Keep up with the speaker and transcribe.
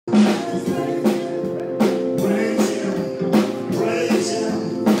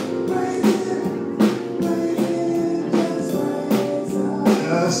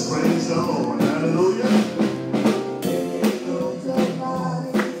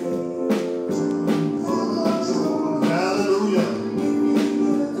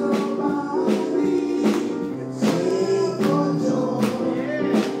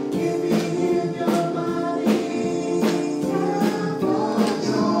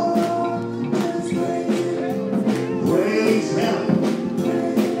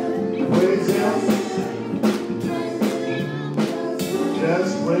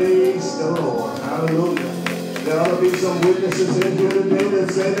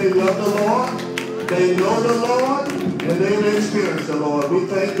love the Lord, they know the Lord, and they've experienced the Lord. We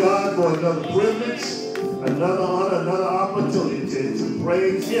thank God for another privilege, another honor, another opportunity to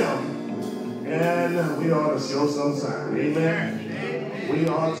praise Him. And we ought to show some sign. Amen. We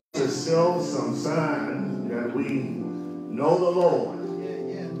ought to show some sign that we know the Lord.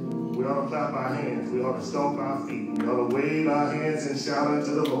 We ought to clap our hands. We ought to stomp our feet. We ought to wave our hands and shout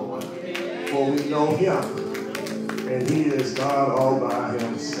unto the Lord. For we know Him. And He is God all by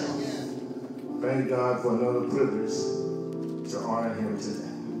Himself. Thank God for another privilege to honor Him today.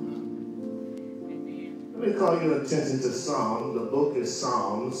 Let me call your attention to Psalm. The book is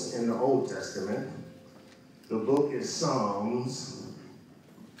Psalms in the Old Testament. The book is Psalms.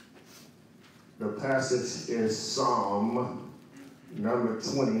 The passage is Psalm number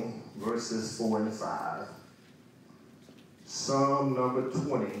 20, verses 4 and 5. Psalm number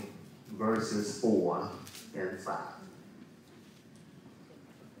 20, verses 4 and 5.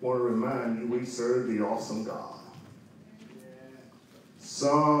 I want to remind you, we serve the awesome God.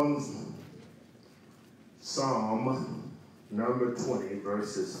 Psalm number 20,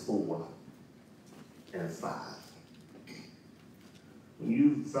 verses 4 and 5. When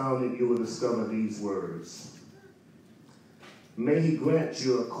you found it, you will discover these words. May He grant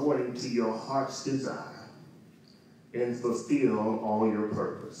you according to your heart's desire and fulfill all your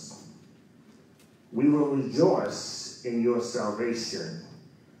purpose. We will rejoice in your salvation.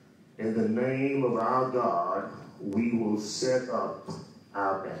 In the name of our God, we will set up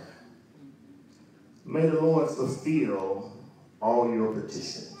our banner. May the Lord fulfill all your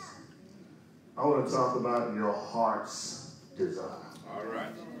petitions. I want to talk about your heart's desire. All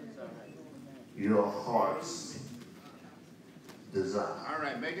right. Your heart's desire. All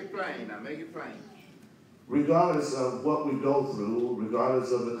right, make it plain now, make it plain. Regardless of what we go through,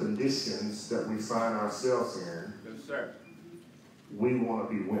 regardless of the conditions that we find ourselves in, Yes, sir. we want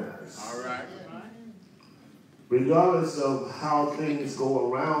to be winners. All right. Regardless of how things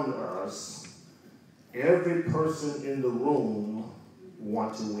go around us, every person in the room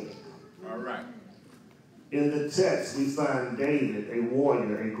wants to win. All right. In the text, we find David, a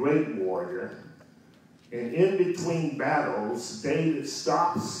warrior, a great warrior. And in between battles, David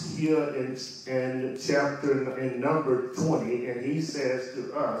stops here in number 20, and he says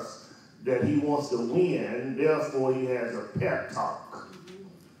to us that he wants to win. Therefore, he has a pep talk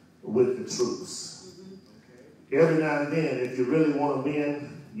with the troops. Every now and then, if you really want to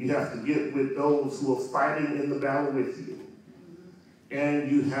win, you have to get with those who are fighting in the battle with you.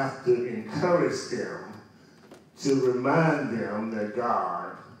 And you have to encourage them to remind them that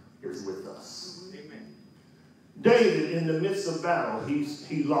God is with us. Amen. David, in the midst of battle,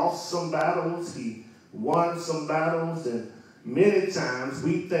 he lost some battles, he won some battles, and many times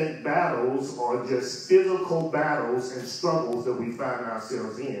we think battles are just physical battles and struggles that we find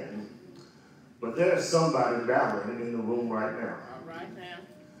ourselves in. But there's somebody battling in the room right now. All right now.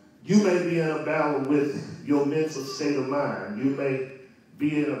 You may be in a battle with your mental state of mind. You may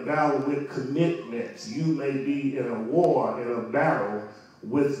be in a battle with commitment. You may be in a war, in a battle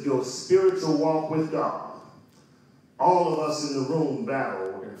with your spiritual walk with God. All of us in the room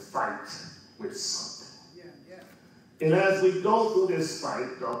battle and fight with something. And as we go through this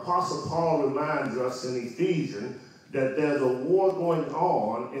fight, the Apostle Paul reminds us in Ephesians that there's a war going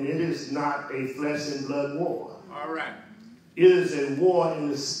on, and it is not a flesh and blood war. All right. It is a war in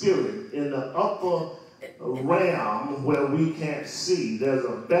the spirit, in the upper realm where we can't see. There's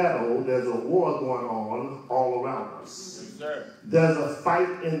a battle, there's a war going on all around us. Yes, sir. There's a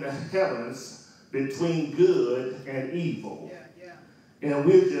fight in the heavens between good and evil. And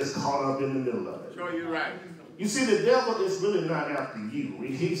we're just caught up in the middle of it. Sure, you're right. You see, the devil is really not after you.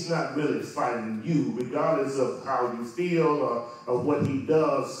 He's not really fighting you, regardless of how you feel or what he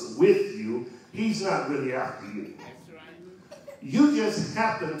does with you. He's not really after you. That's right. You just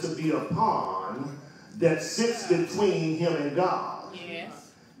happen to be a pawn that sits between him and God.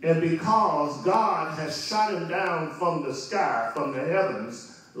 Yes. And because God has shot him down from the sky, from the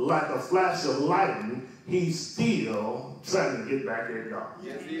heavens, like a flash of lightning, he's still trying to get back at God.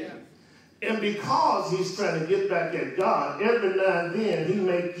 Yes, he is. And because he's trying to get back at God, every now and then he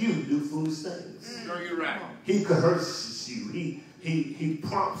makes you do foolish things. Sure, you're right. He coerces you. He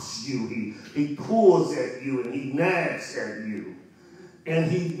prompts you. He pulls at you and he nags at you.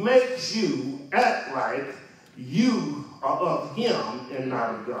 And he makes you act like you are of him and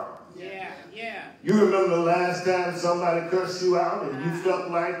not of God. Yeah, yeah. You remember the last time somebody cursed you out and you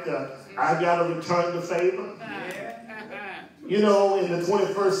felt like I got to return the favor? You know, in the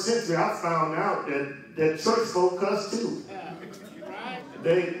 21st century, I found out that church folk cuss too.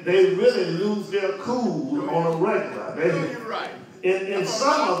 They really lose their cool on a regular. You're right. And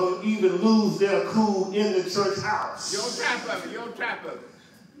some of them even lose their cool in the church house. Your type of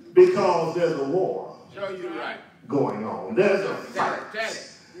it. Because there's a war Show you right. going on. There's a fight.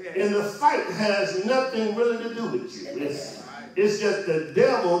 Yeah. And the fight has nothing really to do with you. It's just the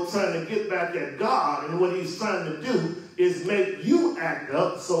devil trying to get back at God, and what he's trying to do is make you act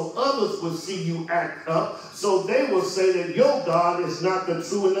up so others will see you act up, so they will say that your God is not the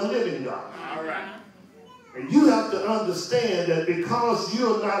true and the living God. All right. And you have to understand that because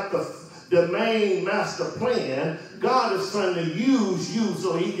you're not the main master plan, God is trying to use you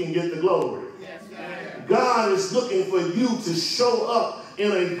so he can get the glory. Yes, sir. God is looking for you to show up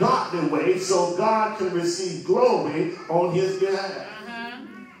in a godly way so God can receive glory on his behalf.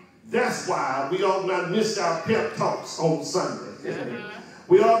 That's why we ought not miss our pep talks on Sunday.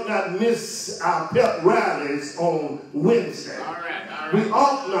 We ought not miss our pep rallies on Wednesday. All right. We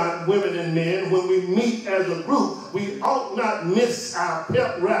ought not, women and men, when we meet as a group, we ought not miss our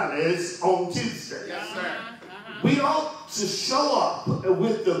pep rallies on Tuesday. Yes, sir. We ought to show up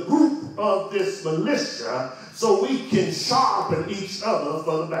with the group of this militia so we can sharpen each other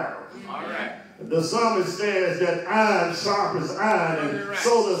for the battle. All right. The psalmist says that iron sharpens iron, and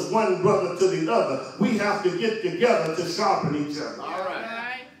so does one brother to the other. We have to get together to sharpen each other. All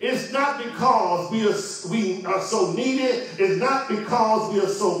right. It's not because we are so needed. It's not because we are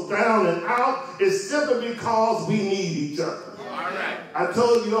so down and out. It's simply because we need each other. All right. I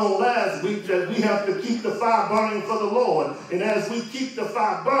told you on last week that we have to keep the fire burning for the Lord. And as we keep the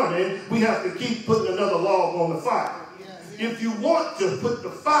fire burning, we have to keep putting another log on the fire. If you want to put the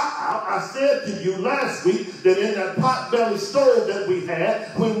fire out, I said to you last week that in that potbelly stove that we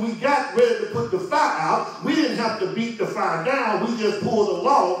had, when we got ready to put the fire out, we didn't have to beat the fire down. We just pulled the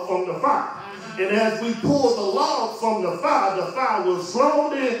log from the fire. And as we pulled the log from the fire will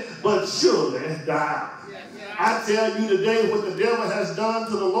slowly but surely die out. I tell you today what the devil has done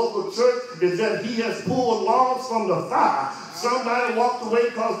to the local church is that he has pulled logs from the fire. Somebody walked away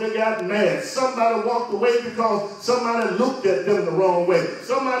because they got mad. Somebody walked away because somebody looked at them the wrong way.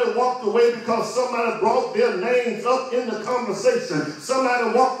 Somebody walked away because somebody brought their names up in the conversation.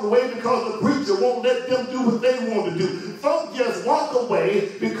 Somebody walked away because the preacher won't let them do what they want to do. Folks just walk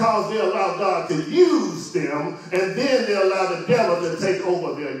away because they allow God to use them, and then they allow the devil to take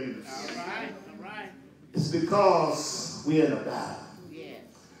over their use. All right. It's because we're in a battle. Yes.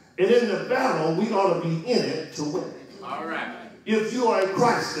 And in the battle, we ought to be in it to win it. All right. If you are a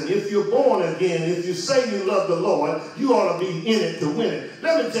Christian, if you're born again, if you say you love the Lord, you ought to be in it to win it.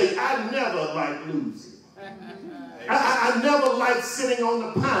 Let me tell you, I never like losing. I never like sitting on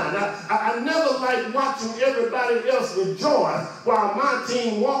the pine. I never like watching everybody else rejoice while my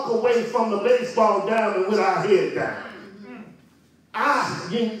team walk away from the baseball down and with our head down.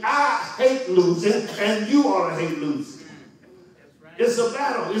 I hate losing, and you ought to hate losing. It's a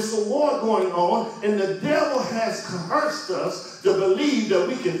battle. It's a war going on, and the devil has coerced us to believe that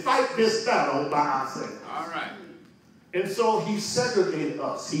we can fight this battle by ourselves. All right. And so he segregated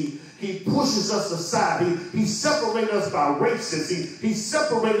us. He pushes us aside. He separates us by races. He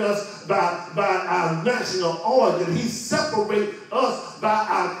separates us by our national origin. He separates us by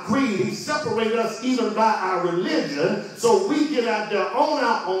our creed. He separates us even by our religion. So we get out there on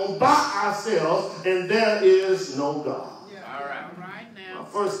our own by ourselves, and there is no God.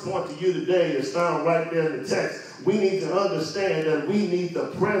 First point to you today is found right there in the text. We need to understand that we need the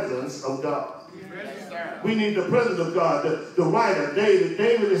presence of God. We need the presence of God. The writer,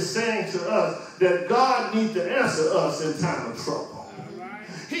 David is saying to us that God needs to answer us in time of trouble.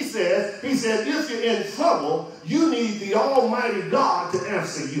 He said, if you're in trouble, you need the Almighty God to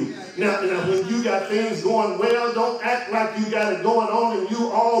answer you. Now, when you got things going well, don't act like you got it going on and you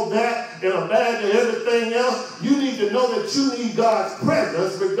all that and a bag of everything else. You need to know that you need God's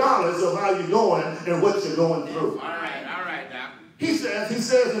presence regardless of how you're going and what you're going through. All right, now. He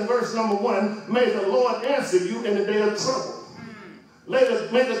says in verse number 1, may the Lord answer you in the day of trouble. May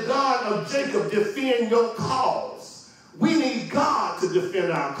the God of Jacob defend your cause. We need God to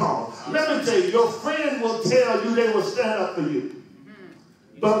defend our cause. Let me tell you, your friend will tell you they will stand up for you.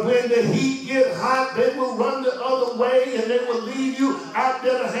 But when the heat gets hot, they will run the other way and they will leave you out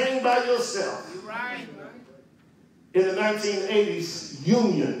there to hang by yourself. Right. In the 1980s,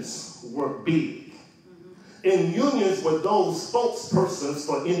 unions were big. And unions were those spokespersons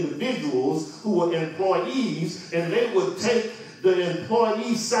for individuals who were employees, and they would take the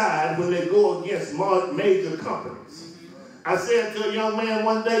employee side when they go against major companies. I said to a young man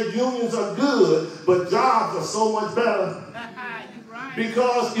one day, unions are good, but jobs are so much better.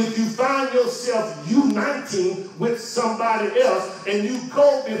 Because if you find yourself uniting with somebody else and you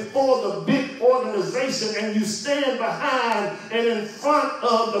go before the big organization and you stand behind and in front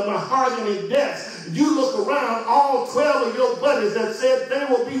of the mahogany desk, you look around, all 12 of your buddies that said they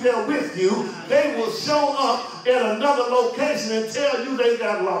will be there with you, they will show up at another location and tell you they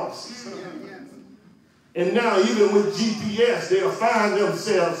got lost. And now even with GPS, they'll find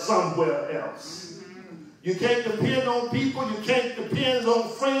themselves somewhere else. You can't depend on people. You can't depend on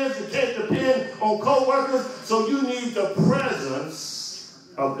friends. You can't depend on co-workers. So you need the presence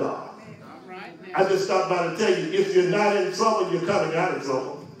of God. I just stopped by to tell you, if you're not in trouble, you're coming out of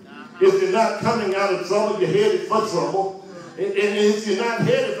trouble. If you're not coming out of trouble, you're headed for trouble. And if you're not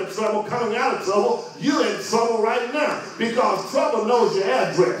headed for trouble, coming out of trouble, you're in trouble right now. Because trouble knows your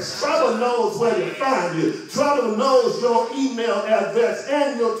address. Trouble knows where to find you. Trouble knows your email address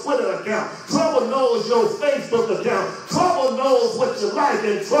and your Twitter account. Trouble knows your Facebook account. Trouble knows what you like,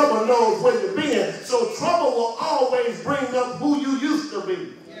 and trouble knows where you've been. So trouble will always bring up who you used to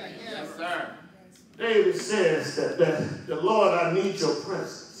be. Yes, sir. David says that the Lord, I need your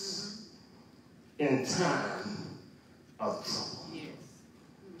presence in time of trouble. Yes.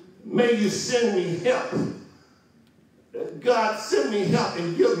 May you send me help. God, send me help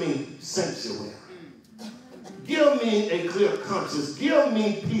and give me sanctuary. Give me a clear conscience. Give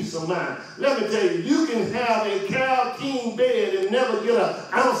me peace of mind. Let me tell you, you can have a cow king bed and never get an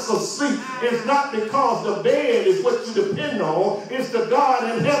ounce of sleep. It's not because the bed is what you depend on. It's the God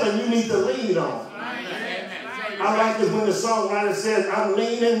in heaven you need to lean on. I like it when the songwriter says, I'm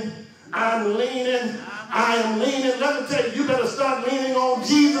leaning, I am leaning. Let me tell you, you better start leaning on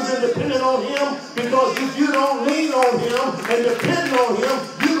Jesus and depending on him, because if you don't lean on him and depend on him,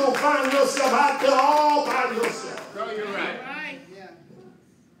 you're going to find yourself out there all by yourself. No, you're right.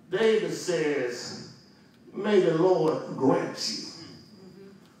 David says, may the Lord grant you.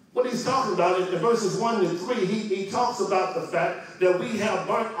 What he's talking about in verses 1 to 3, he talks about the fact that we have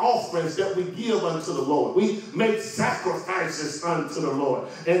burnt offerings that we give unto the Lord. We make sacrifices unto the Lord.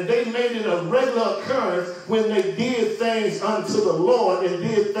 And they made it a regular occurrence when they did things unto the Lord and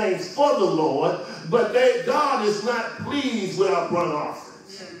did things for the Lord. But God is not pleased with our burnt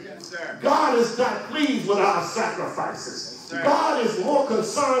offerings. Yes, sir. God is not pleased with our sacrifices. Yes, God is more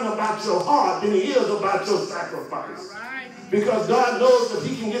concerned about your heart than he is about your sacrifice. Because God knows if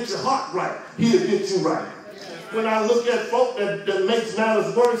he can get your heart right, he'll get you right. When I look at folk that makes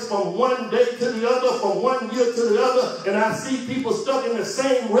matters worse from one day to the other, from 1 year to the other, and I see people stuck in the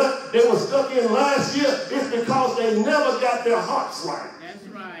same rut they were stuck in last year, it's because they never got their hearts right. That's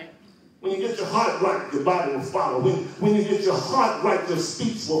right. When you get your heart right, your body will follow. When you get your heart right, your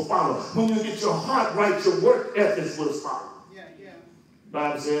speech will follow. When you get your heart right, your work ethics will follow. The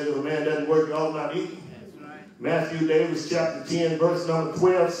Bible says if a man doesn't work, he ought not eat. Matthew Davis chapter 10 verse number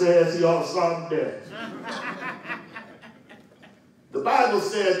 12 says he ought to starve to death. The Bible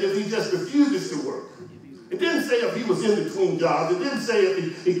says if he just refuses to work. It didn't say if he was in between jobs. It didn't say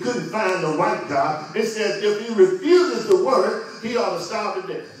if he couldn't find the right job. It says if he refuses to work, he ought to starve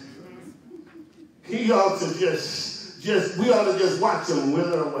to death. He ought to we ought to just watch him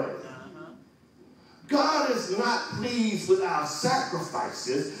wither away. God is not pleased with our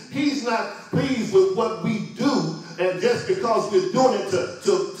sacrifices. He's not pleased with what we do, and just because we're doing it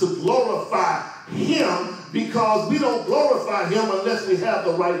to glorify him, because we don't glorify him unless we have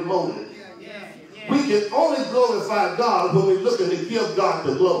the right motive. We can only glorify God when we're looking to give God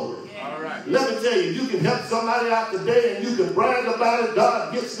the glory. Let me tell you, you can help somebody out today and you can brag about it.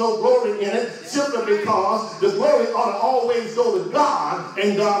 God gets no glory in it simply because the glory ought to always go to God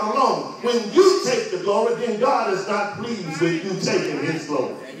and God alone. When you take the glory, then God is not pleased with you taking his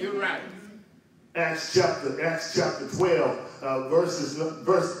glory. You're right. Acts chapter 12, verses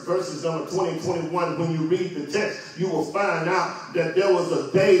number 20 and 21, when you read the text, you will find out that there was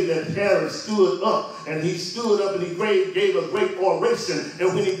a day that Herod stood up, and he stood up and he gave a great oration.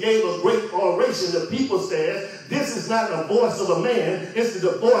 And when he gave a great oration, the people said, this is not the voice of a man, it's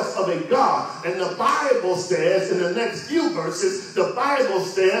the voice of a God. And the Bible says, in the next few verses, the Bible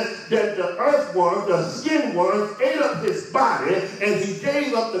says that the earthworm, the skin worm, ate up his body, and he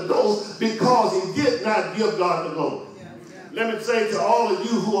gave up the ghost because he did not give God the glory. Let me say to all of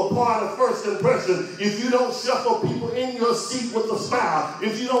you who are part of First Impression, if you don't shuffle people in your seat with a smile,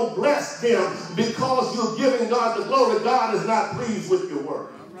 if you don't bless them because you're giving God the glory, God is not pleased with your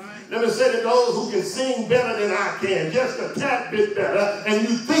work. Let me say to those who can sing better than I can, just a tad bit better, and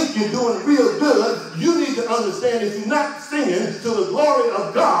you think you're doing real good, you need to understand if you're not singing to the glory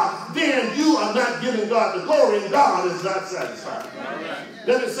of God, then you are not giving God the glory, and God is not satisfied.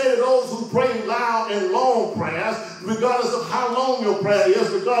 Let me say to those who pray loud and long prayers, regardless of how long your prayer is,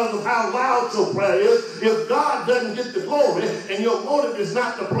 regardless of how loud your prayer is, if God doesn't get the glory and your motive is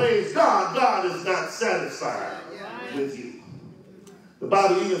not to praise God, God is not satisfied with you. The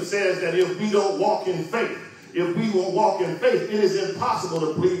Bible even says that if we don't walk in faith, if we won't walk in faith, it is impossible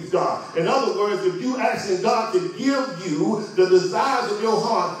to please God. In other words, if you asking God to give you the desires of your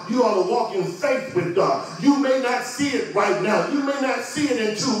heart, you ought to walk in faith with God. You may not see it right now. You may not see it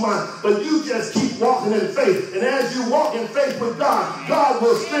in 2 months, but you just keep walking in faith. And as you walk in faith with God, God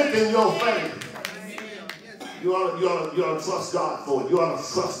will strengthen your faith. You ought to trust God for it. You ought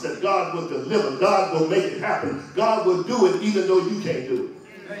to trust that God will deliver. God will make it happen. God will do it even though you can't do it.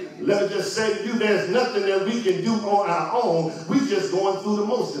 Let me just say to you, there's nothing that we can do on our own. We're just going through the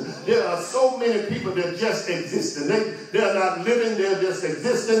motions. There are so many people that just existing. They're not living, they're just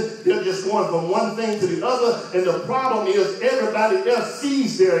existing. They're just going from one thing to the other. And the problem is everybody else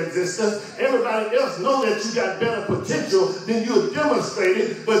sees their existence. Everybody else knows that you got better potential than you're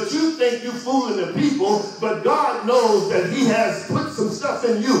demonstrating. But you think you're fooling the people. But God knows that he has put some stuff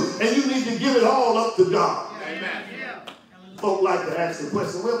in you. And you need to give it all up to God. Amen. Folk like to ask the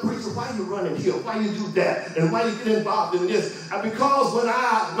question, well, preacher, why you running here? Why you do that? And why you get involved in this? Because when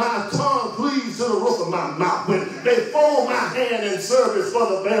my tongue cleaves to the roof of my mouth, when they fold my hand in service for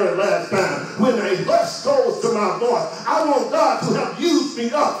the very last time, when a hush goes to my voice, I want God to have used me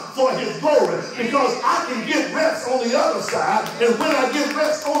up for his glory, because I can get rest on the other side. And when I get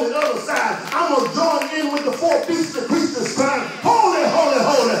rest on the other side, I'm going to join in with the 4 beasts of creatures crying, holy, holy,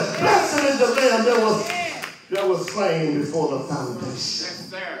 holy, blessed is the Lamb that was slain before the foundation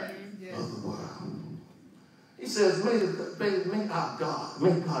of the world. He says, may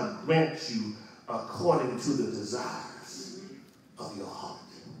God grant you according to the desires of your heart.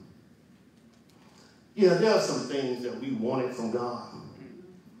 Yeah, there are some things that we wanted from God.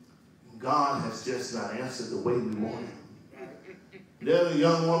 God has just not answered the way we wanted. There's a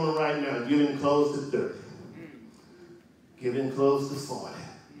young woman right now getting close to 30, getting close to 40.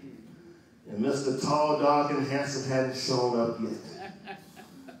 And Mr. Tall, Dark, and Handsome hadn't shown up yet.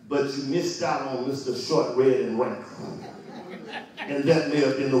 But you missed out on Mr. Short, Red, and Wrinkled. And that may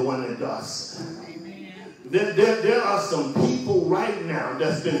have been the one that God sent. There are some people right now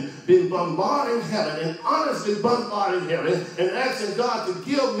that's been bombarding heaven, and honestly bombarding heaven, and asking God to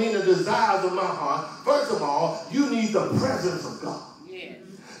give me the desires of my heart. First of all, you need the presence of God. Yes.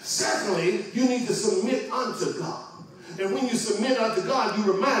 Secondly, you need to submit unto God. And when you submit unto God,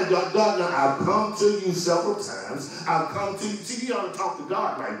 you remind God, now I've come to you several times. I've come to you. See, you ought to talk to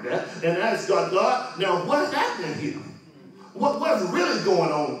God like that and ask God, now what's happening here? What's really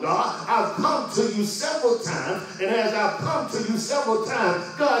going on, God? I've come to you several times, and as I've come to you several times,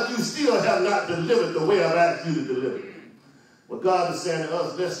 God, you still have not delivered the way I've asked you to deliver. Well, God is saying to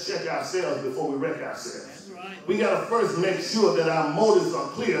us, let's check ourselves before we wreck ourselves. We got to first make sure that our motives are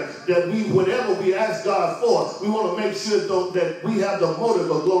clear, that whatever we ask God for, we want to make sure that we have the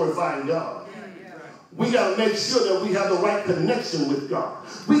motive of glorifying God. We got to make sure that we have the right connection with God.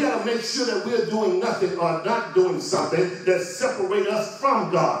 We got to make sure that we're doing nothing or not doing something that separates us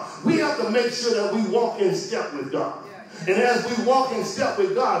from God. We have to make sure that we walk in step with God. And as we walk in step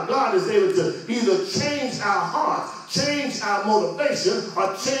with God, God is able to either change our hearts, change our motivation,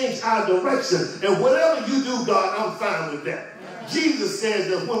 or change our direction. And whatever you do, God, I'm fine with that. Jesus says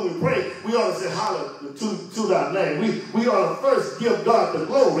that when we pray, we ought to say hallelujah to thy name. We ought to first give God the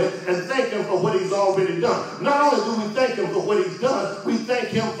glory and thank him for what he's already done. Not only do we thank him for what he's done, we thank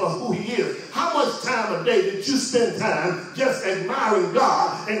him for who he is. How much time a day did you spend time just admiring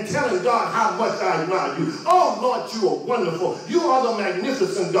God and telling God how much I admire you? Oh, Lord, you are wonderful. You are the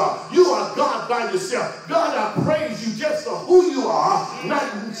magnificent God. You are God by yourself. God, I praise you just for who you are, not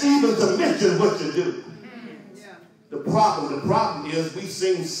even to mention what you do. The problem is we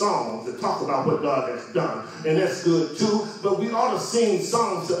sing songs that talk about what God has done, and that's good too, but we ought to sing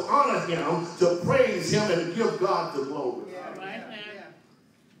songs to honor him, to praise him, and to give God the glory.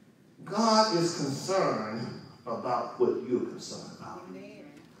 God is concerned about what you're concerned about.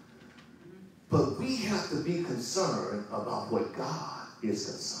 But we have to be concerned about what God is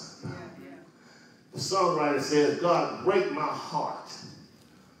concerned about. The songwriter says, God, break my heart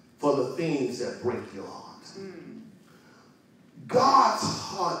for the things that break your heart. God's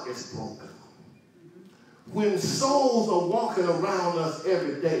heart is broken when souls are walking around us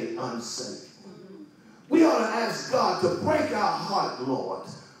every day unsaved. We ought to ask God to break our heart, Lord,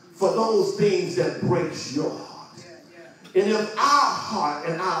 for those things that breaks your heart. And if our heart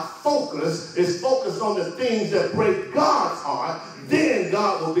and our focus is focused on the things that break God's heart, then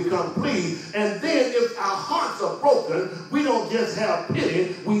God will become pleased. And then if our hearts are broken, we don't just have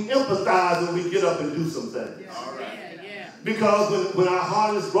pity, we empathize and we get up and do some things. All right. Because when our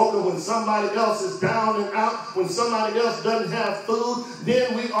heart is broken, when somebody else is down and out, when somebody else doesn't have food,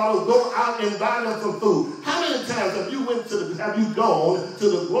 then we ought to go out and buy them some food. How many times have you gone to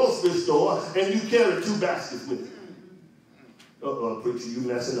the grocery store and you carried 2 baskets with you? Preacher, you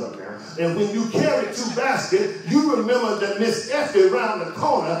messing up now. And when you carry 2 baskets, you remember that Miss Effie around the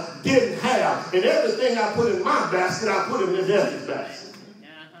corner didn't have. And everything I put in my basket, I put in Miss Effie's basket.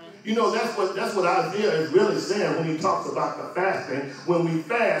 You know, that's what Isaiah is really saying when he talks about the fasting. When we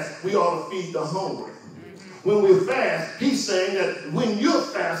fast, we ought to feed the hungry. When we fast, he's saying that when you're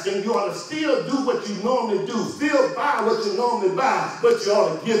fasting, you ought to still do what you normally do. Still buy what you normally buy, but you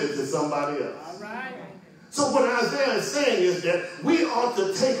ought to give it to somebody else. All right. So what Isaiah is saying is that we ought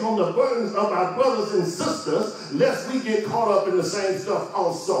to take on the burdens of our brothers and sisters, lest we get caught up in the same stuff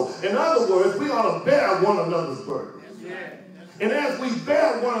also. In other words, we ought to bear one another's burden. And as we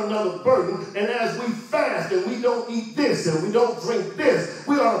bear one another's burden, and as we fast and we don't eat this and we don't drink this,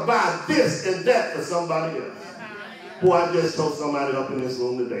 we ought to buy this and that for somebody else. Boy, I just told somebody up in this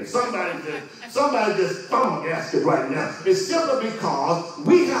room today. Somebody just flabbergasted right now. It's simply because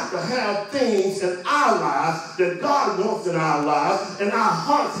we have to have things in our lives that God wants in our lives, and our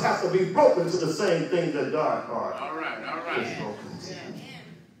hearts have to be broken to the same thing that God's heart is broken.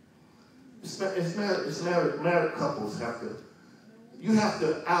 It's married couples have to. You have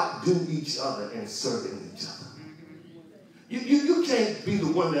to outdo each other in serving each other. You can't be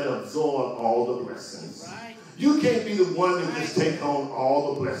the one that absorbs all the blessings. You can't be the one that just take on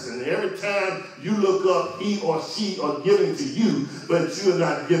all the blessings. Every time you look up, he or she are giving to you, but you're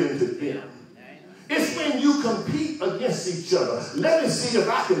not giving to them. It's when you compete against each other. Let me see if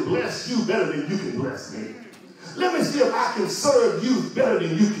I can bless you better than you can bless me. Let me see if I can serve you better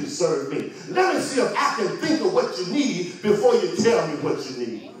than you can serve me. Let me see if I can think of what you need before you tell me what you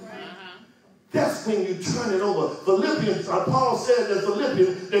need. That's when you turn it over. Philippians, Paul said in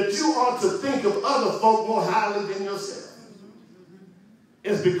Philippians that you ought to think of other folk more highly than yourself.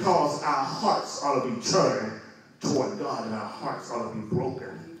 It's because our hearts ought to be turned toward God, and our hearts ought to be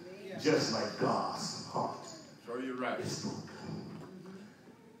broken, just like God's heart. So you're right. Is broken.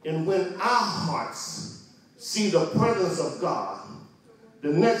 And when our hearts see the presence of God, the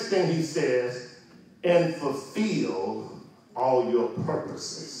next thing he says, and fulfill all your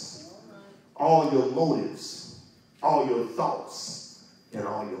purposes, all your motives, all your thoughts, and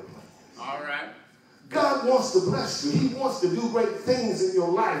all your plans. All right. God wants to bless you. He wants to do great things in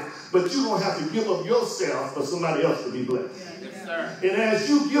your life, but you don't have to give up yourself for somebody else to be blessed. Yes, sir. And as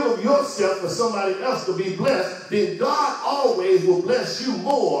you give up yourself for somebody else to be blessed, then God always will bless you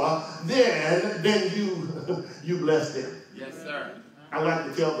more than you bless them. Yes, sir. I like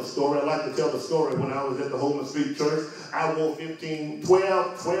to tell the story. I like to tell the story when I was at the Holman Street Church. I wore $12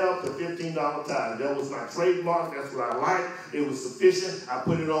 to $15 ties. That was my trademark. That's what I liked. It was sufficient. I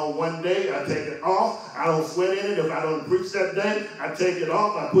put it on one day. I take it off. I don't sweat in it. If I don't preach that day, I take it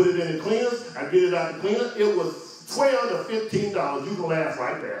off. I put it in the cleaners. I get it out the cleaner. It was $12 to $15. You can laugh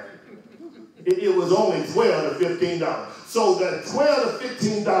right there. It was only $12 to $15. So that $12 to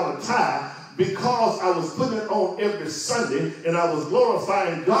 $15 tie, because I was putting it on every Sunday and I was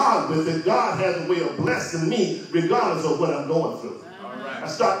glorifying God with it, God has a way of blessing me regardless of what I'm going through. I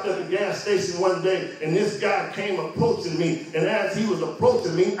stopped at the gas station one day and this guy came approaching me, and as he was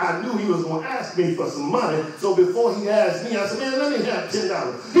approaching me, I knew he was going to ask me for some money. So before he asked me, I said, man, let me have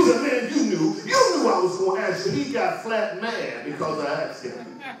 $10. He said, man, you knew I was going to ask you. He got flat mad because I asked him.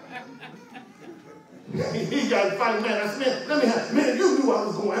 He got fighting mad. I said, man, let me have, man, you knew I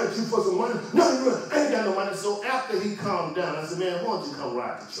was going to ask you for some money. No, I ain't got no money. So after he calmed down, I said, man, why don't you come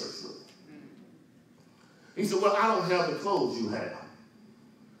ride to church with me? He said, well, I don't have the clothes you have.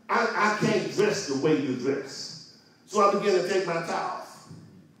 I can't dress the way you dress. So I began to take my tie off,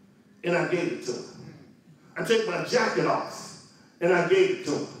 and I gave it to him. I took my jacket off, and I gave it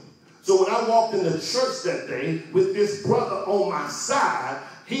to him. So when I walked in the church that day with this brother on my side,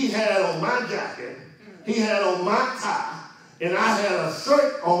 he had on my jacket, he had on my tie, and I had a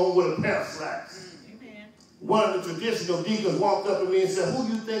shirt on with a pair of slacks. One of the traditional deacons walked up to me and said, who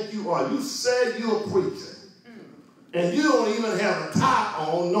do you think you are? You said you're a preacher. And you don't even have a tie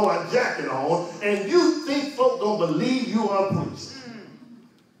on, nor a jacket on, and you think folk don't believe you are a preacher.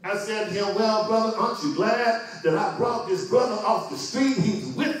 I said to him, well, brother, aren't you glad that I brought this brother off the street?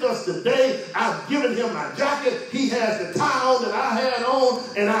 He's with us today. I've given him my jacket. He has the tie on that I had on,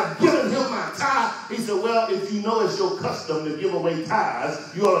 and I've given him my tie. He said, well, if you know it's your custom to give away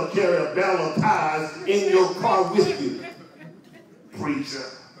tithes, you ought to carry a barrel of tithes in your car with you. Preacher.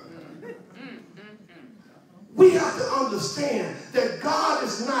 We have to understand that God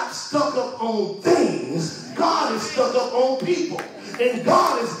is not stuck up on things. God is stuck up on people. And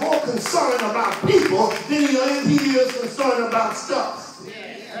God is more concerned about people than he is concerned about stuff.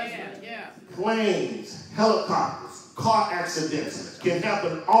 Planes, helicopters, car accidents can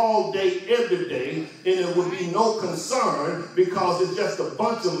happen all day, every day, and it would be no concern because it's just a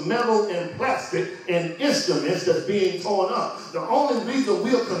bunch of metal and plastic and instruments that's being torn up. The only reason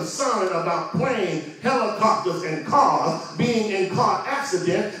we're concerned about planes, helicopters, and cars being in car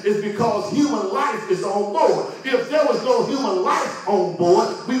accidents is because human life is on board. If there was no human life on board,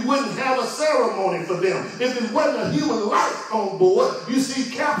 we wouldn't have a ceremony for them. If it wasn't a human life on board, you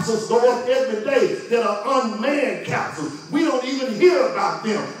see capsules go up every day that are unmanned capsules. We don't even hear about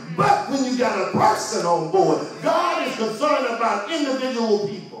them. But when you got a person on board, God is concerned about individual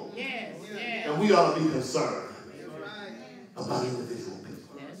people. Yes, yes. And we ought to be concerned about individual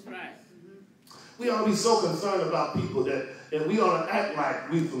people. That's right. We ought to be so concerned about people that we ought to act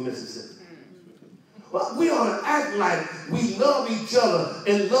like we from Mississippi. Well, we ought to act like we love each other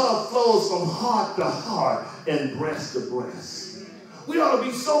and love flows from heart to heart and breast to breast. We ought to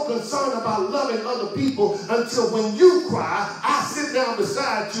be so concerned about loving other people until when you cry, I sit down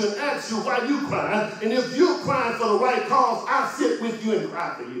beside you and ask you why you crying. And if you're crying for the right cause, I sit with you and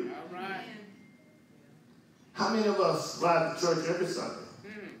cry for you. All right. How many of us ride to church every Sunday?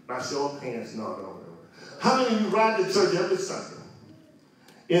 By show of hands, no. How many of you ride to church every Sunday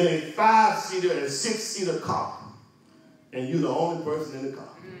in a 5-seater and 6-seater car, and you're the only person in the car?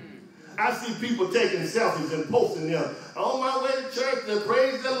 I see people taking selfies and posting them on my way to church to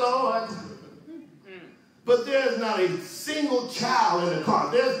praise the Lord. But there's not a single child in the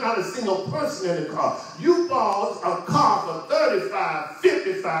car. There's not a single person in the car. You bought a car for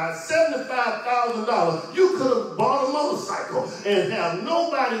 $35,000, $55,000, $75,000. You could have bought a motorcycle and have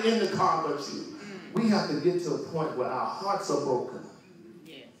nobody in the car but you. We have to get to a point where our hearts are broken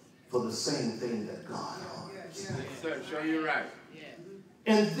for the same thing that God wants. Yes, sir. Show you right.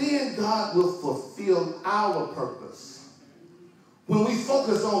 And then God will fulfill our purpose. When we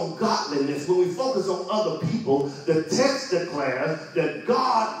focus on godliness, when we focus on other people, the text declares that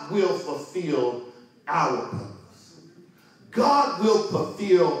God will fulfill our purpose. God will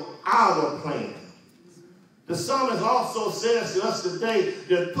fulfill our plan. The psalmist also says to us today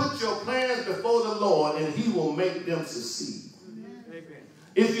that put your plans before the Lord and he will make them succeed.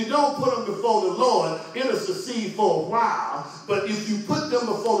 If you don't put them before the Lord, it'll succeed for a while. But if you put them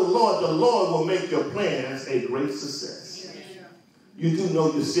before the Lord will make your plans a great success. You do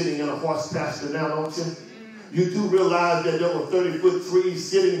know you're sitting in a horse pasture now, don't you? You do realize that there were 30-foot trees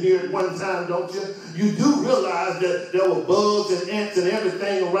sitting here at one time, don't you? You do realize that there were bugs and ants and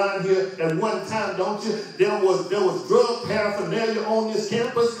everything around here at one time, don't you? There was drug paraphernalia on this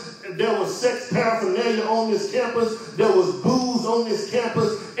campus. There was sex paraphernalia on this campus. There was booze on this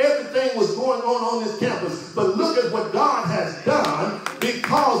campus. Everything was going on this campus. But look at what God has done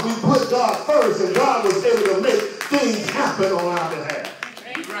because we put God first and God was able to make things happen on our behalf.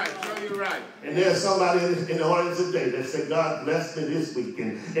 You're right. Show you right. And there's somebody in the audience today that said, God blessed me this week.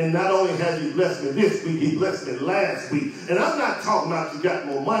 And not only has he blessed me this week, he blessed me last week. And I'm not talking about you got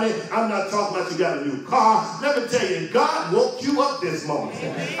more money. I'm not talking about you got a new car. Let me tell you, God woke you up this morning.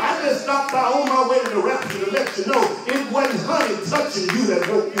 I just stopped by on my way to the rapture to let you know it wasn't honey touching you that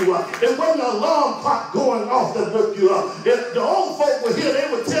woke you up. It wasn't an alarm clock going off that woke you up. If the old folk were here,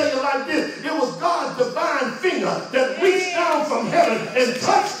 they would tell you like this. It was God's divine finger that reached down from heaven and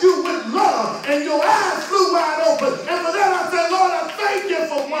touched you with love. And your eyes flew wide open. And for that I said, Lord, I thank you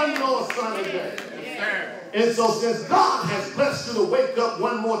for one more sunny day. Yes, and so since God has blessed you to wake up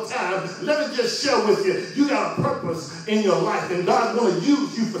one more time, let me just share with you, you got a purpose in your life and God's going to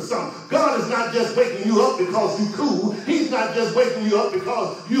use you for something. God is not just waking you up because you're cool. He's not just waking you up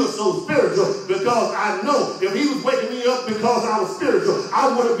because you're so spiritual. Because I know if he was waking me up because I was spiritual,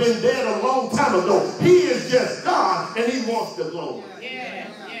 I would have been dead a long time ago. He is just God and he wants the glory.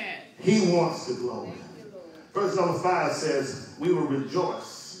 He wants the glory. Verse number 5 says, we will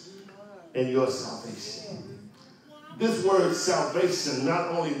rejoice in your salvation. This word salvation not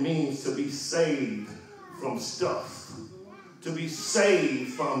only means to be saved from stuff, to be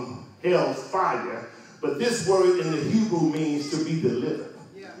saved from hell's fire, but this word in the Hebrew means to be delivered.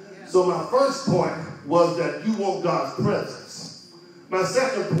 So my first point was that you want God's presence. My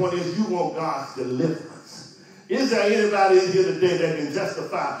second point is you want God's deliverance. Is there anybody in here today that can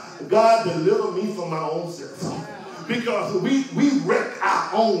testify, God deliver me from my own self? Because we wreck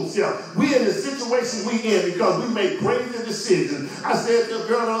our own self. We in the situation we in because we make crazy decisions. I said to a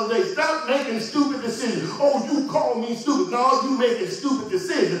girl the other day, stop making stupid decisions. Oh, you call me stupid. No, you making stupid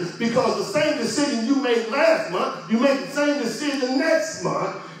decisions because the same decision you made last month, you make the same decision next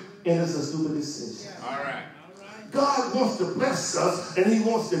month, and it's a stupid decision. All right. God wants to bless us, and he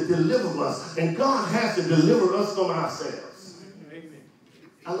wants to deliver us, and God has to deliver us from ourselves.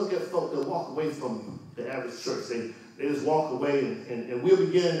 I look at folk that walk away from the average church. They just walk away, and we're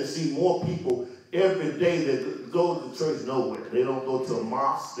beginning to see more people every day that go to church nowhere. They don't go to a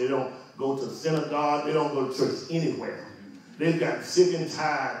mosque. They don't go to a synagogue. They don't go to church anywhere. They've got sick and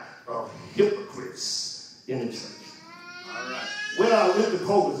tired of hypocrites in the church. All right. Well, I went to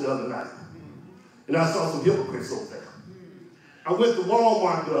Kroger's the other night, and I saw some hypocrites over there. I went to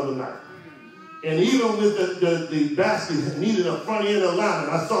Walmart the other night, and even with the basket needed a front end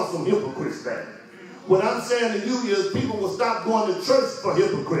alignment, I saw some hypocrites there. What I'm saying to you is people will stop going to church for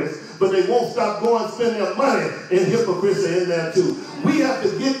hypocrites, but they won't stop going and spend their money, and hypocrites are in there too. We have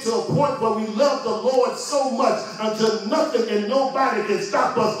to get to a point where we love the Lord so much until nothing and nobody can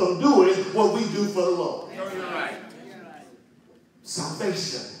stop us from doing what we do for the Lord.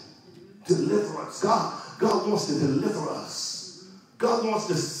 Salvation, deliverance. God wants to deliver us. God wants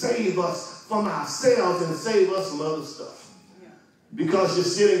to save us from ourselves and save us from other stuff. Because you're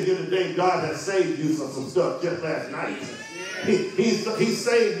sitting here today, God has saved you from some stuff just last night. He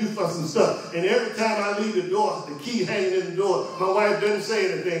saved you from some stuff. And every time I leave the door, the key hanging in the door, my wife doesn't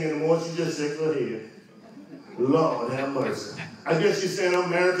say anything anymore. She just shakes her head. Lord have mercy. I guess she's saying I'm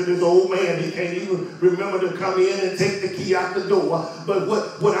married to this old man. He can't even remember to come in and take the key out the door. But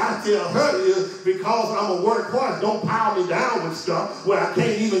what I tell her is, because I'm a workhorse, don't pile me down with stuff where I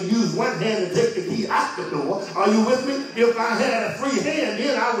can't even use one hand to take the key out the door. Are you with me? If I had a free hand,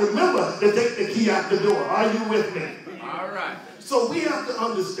 then I remember to take the key out the door. Are you with me? All right. So we have to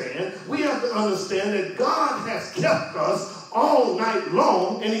understand that God has kept us all night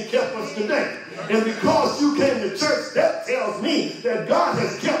long, and he kept us today. And because you came to church, that tells me that God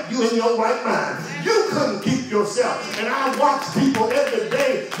has kept you in your right mind. You couldn't keep yourself. And I watch people every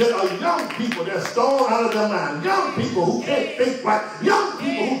day that are young people that are stoned out of their mind. Young people who can't think right. Young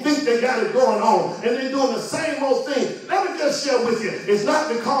people who think they got it going on. And they're doing the same old thing. Let me just share with you. It's not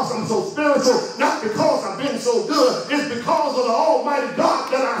because I'm so spiritual, not because I've been so good. It's because of the Almighty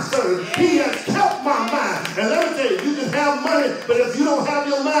God that I serve. He has kept my mind. And let me tell you, you can have money, but if you don't have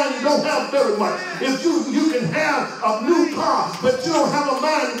your mind, you don't have very much. If you can have a new car, but you don't have a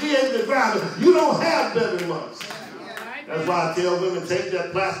mind to be able to drive it, you don't have very much. That's why I tell women, take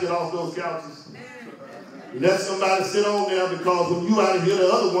that plastic off those couches. Let somebody sit on there, because when you out of here,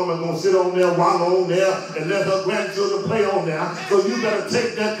 the other woman going to sit on there, wallow on there, and let her grandchildren play on there. So you better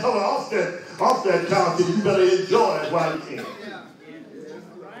take that cover off that couch, and you better enjoy it while you can.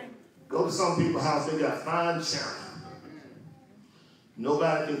 Go to some people's house, they got fine china.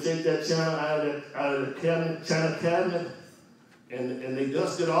 Nobody can take that china out of the china cabinet, and they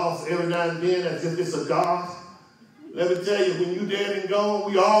dust it off every now and then as if it's a god. Let me tell you, when you dead and gone,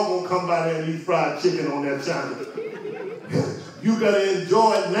 we all gonna come by there and eat fried chicken on that china. You better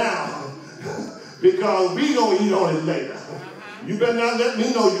enjoy it now, because we gonna eat on it later. You better not let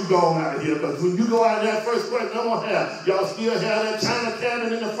me know you gone out of here, because when you go out of that first question I'm going to have, y'all still have that china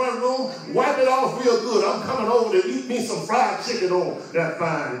cabinet in the front room? Wipe it off real good. I'm coming over to eat me some fried chicken on that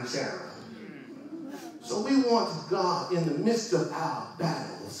fine china. So we want God in the midst of our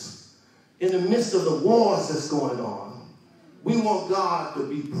battles, in the midst of the wars that's going on. We want God to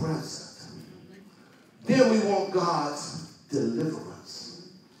be present. Then we want God's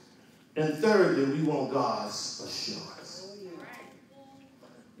deliverance. And thirdly, we want God's assurance.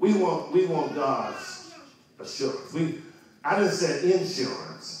 We want God's assurance. I didn't say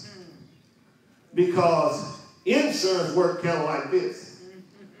insurance, because insurance works kind of like this.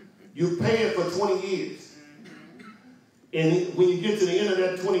 You pay it for 20 years. And when you get to the end of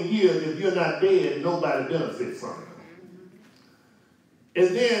that 20 years, if you're not dead, nobody benefits from it.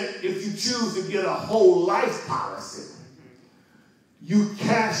 And then if you choose to get a whole life policy, you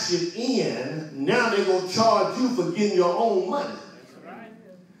cash it in. Now they're going to charge you for getting your own money.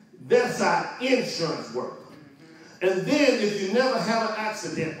 That's how insurance works. And then if you never have an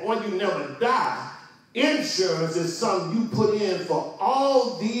accident or you never die, insurance is something you put in for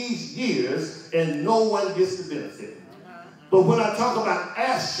all these years and no one gets the benefit. But when I talk about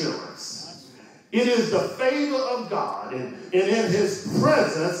assurance, it is the favor of God, and in his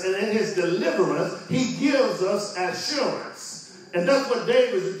presence and in his deliverance, he gives us assurance. And that's what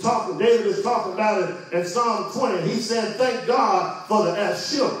David is talking about it in Psalm 20. He said, thank God for the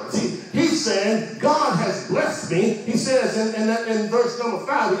assurance. He he's saying, God has blessed me. He says in verse number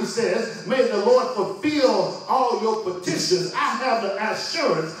 5, he says, may the Lord fulfill all your petitions. I have the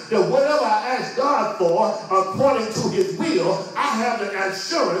assurance that whatever I ask God for, according to his will, I have the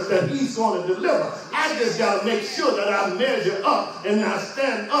assurance that he's going to deliver. I just got to make sure that I measure up and I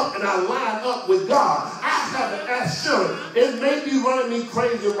stand up and I line up with God. I have the assurance. It may be running me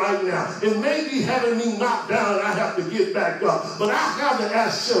crazy right now. It may be having me knocked down and I have to get back up. But I have the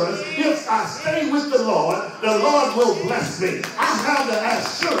assurance, if I stay with the Lord will bless me. I have the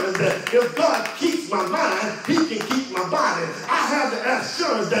assurance that if God keeps my mind, he can keep my body. I have the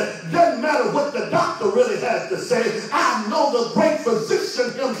assurance that it doesn't matter what the doctor really has to say. I know the great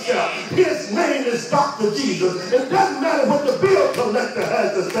physician himself. His name is Dr. Jesus. It doesn't matter what the bill collector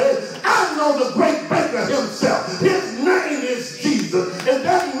has to say. I know the great baker himself. His name is Jesus. It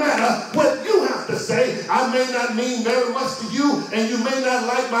doesn't matter what you have to say. I may not mean very much to you, and you may not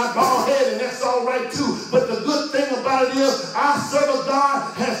like my bald head, and that's all right too. But the good thing about it is, our servant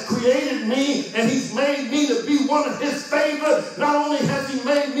God has created me, and he's made me to be one of his favorite. Not only has he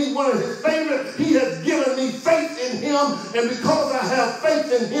made me one of his favorite, he has given me faith in him, and because I have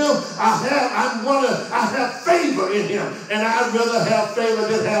faith in him, I have favor in him, and I'd rather have favor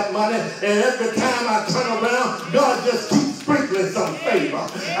than have money. And every time I turn around, God just keeps sprinkling some favor.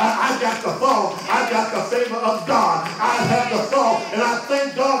 I got the fall. I got the favor of God. I have the fall, and I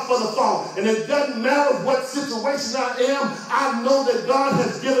thank God for the fall. And it doesn't matter what situation I am, I know that God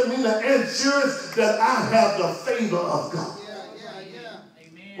has given me the assurance that I have the favor of God.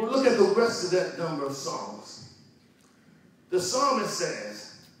 Amen. Well, look at the rest of that number of songs. The psalmist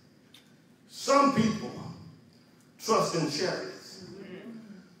says, some people trust in chariots.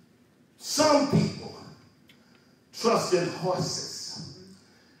 Some people trust in horses.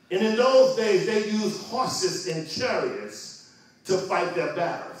 And in those days, they used horses and chariots to fight their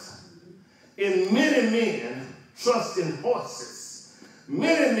battles. And many men trust in horses.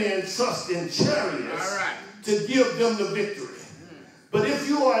 Many men trust in chariots to give them the victory. But if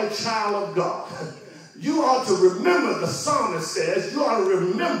you are a child of God, you ought to remember, the psalmist says, you ought to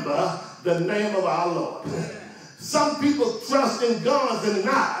remember the name of our Lord. Some people trust in guns and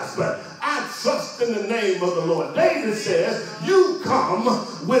knives, but I trust in the name of the Lord. David says, you come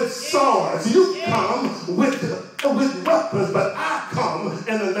with swords, you come with weapons, but I come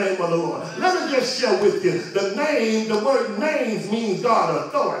in the name of the Lord. Let me just share with you, the word names means God's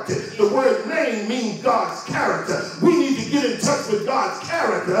authority. The word name means God's character. We need to get in touch with God's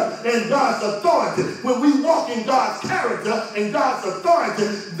character and God's authority. When we walk in God's character and God's authority,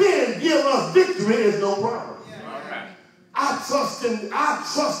 then give us victory is no problem. I trust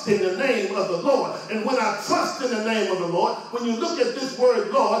in the name of the Lord. And when I trust in the name of the Lord, when you look at this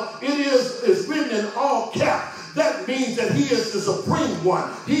word Lord, it's written in all caps. That means that he is the supreme one.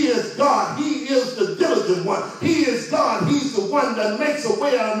 He is God. He is the diligent one. He is God. He's the one that makes a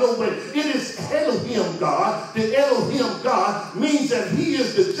way out of no way. It is Elohim God. The Elohim God means that he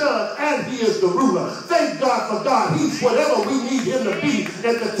is the judge and he is the ruler. Thank God for God. He's whatever we need him to be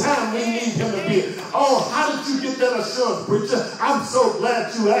at the time we need him to be. Oh, how did you get that assurance, preacher? I'm so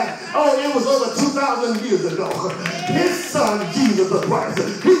glad you asked. Oh, it was over 2,000 years ago. His son, Jesus the Christ,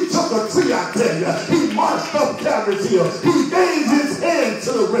 he took a tree, I tell you. He marched up Calvary's hill. He gave his hand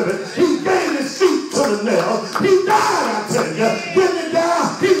to the ribbon. He gave his feet to the nails. He died, I tell you. When he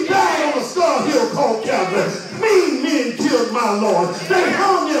died, he died on a star hill called Calvary. Mean men killed my Lord. They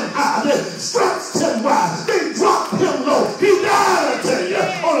hung him high. They stretched him wide. They dropped him low. He died, I tell you,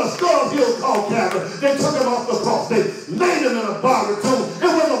 on a star hill called Calvary. They took him off the cross. They laid him in a borrowed tomb. It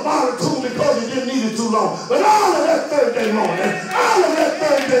wasn't a borrowed tomb because he didn't need it too long. But all of that Thursday morning,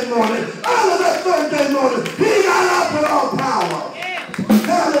 he got up with all power.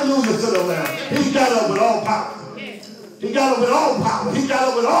 Hallelujah to the Lamb. He got up with all power. He got up with all power. He got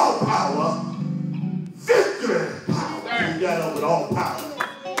up with all power. Victory power. He got up with all power.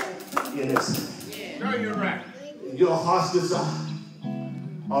 In this. No, you're right. Your heart's desire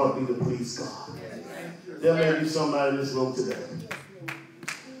ought to be to please God. There may be somebody in this room today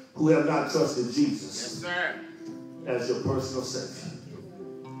who have not trusted Jesus as your personal Savior.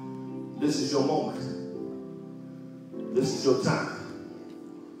 This is your moment. This is your time.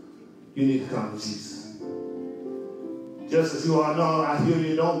 You need to come to Jesus. Just as you are now, I hear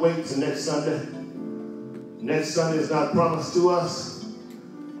you, don't wait till next Sunday. Next Sunday is not promised to us.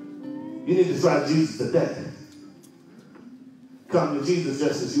 You need to try Jesus today. Come to Jesus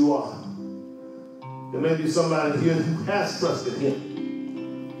just as you are. There may be somebody here who has trusted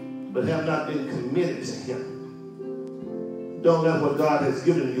him, but have not been committed to him. Don't let what God has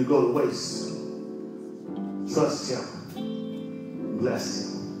given you go to waste. Trust him. Bless him.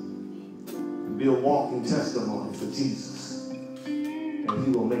 be a walking testimony for Jesus. And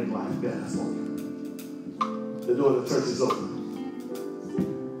he will make life better for you. The door of the church is open.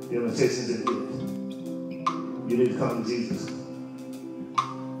 The invitation's in given. You need to come to Jesus.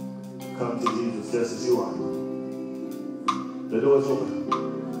 Come to Jesus just as you are. The door is open.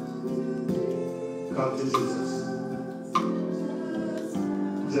 Come to Jesus.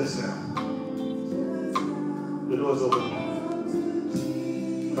 Just now. The door is open.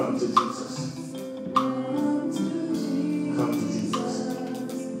 Come to Jesus. Come to Jesus.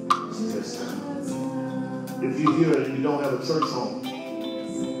 Just now. If you're here and you don't have a church home,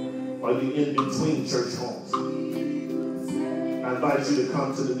 or you're in between church homes, I invite you to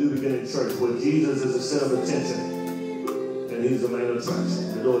come to the New Beginning Church where Jesus is the center of attention and he's the main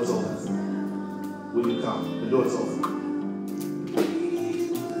attraction. The door is open. Will you come? The door is open.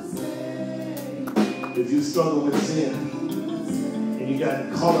 If you struggle with sin and you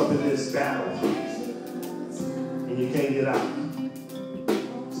got caught up in this battle and you can't get out,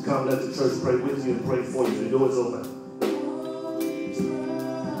 so come let the church pray with you and pray for you. The door is open.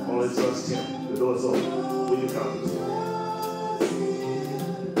 Only trust him. The door is open. Will you come?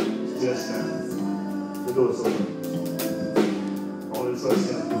 Just now. The door is open. Only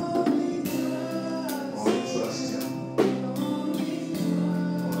trust him. Only trust him.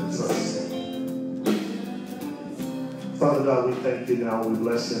 Only trust him. Father God, we thank you now. We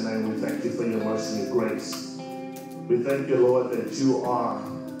bless your name. We thank you for your mercy and your grace. We thank you, Lord, that you are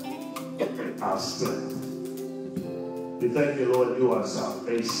our strength. We thank you, Lord, you are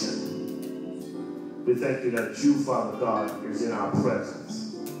salvation. We thank you that you, Father God, is in our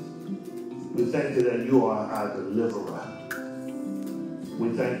presence. We thank you that you are our deliverer. We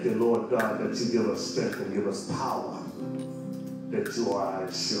thank you, Lord God, that you give us strength and give us power, that you are our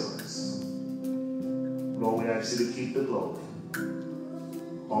assurance. Lord, we ask you to keep the glory,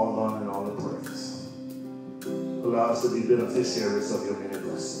 all honor and all the praise. Allow us to be beneficiaries of your many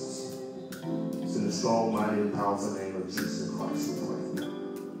blessings. It's in the strong, mighty, and powerful name of Jesus Christ we pray.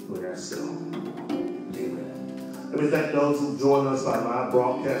 We ask it all. Amen. Let me thank those who joined us by live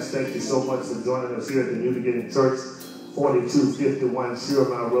broadcast. Thank you so much for joining us here at the New Beginning Church, 4251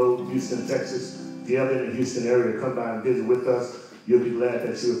 Schurmier Road, Houston, Texas. If you ever in the Houston area, come by and visit with us. You'll be glad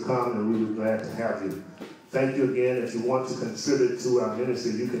that you have come, and we'll be glad to have you. Thank you again. If you want to contribute to our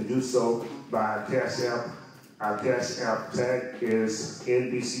ministry, you can do so by our Cash App. Our Cash App tag is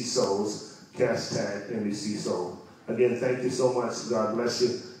NBC Souls, Cash tag NBC Soul. Again, thank you so much. God bless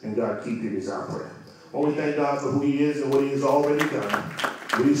you, and God keep you is our prayer. I want to thank God for who he is and what he has already done.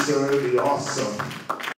 We serve the awesome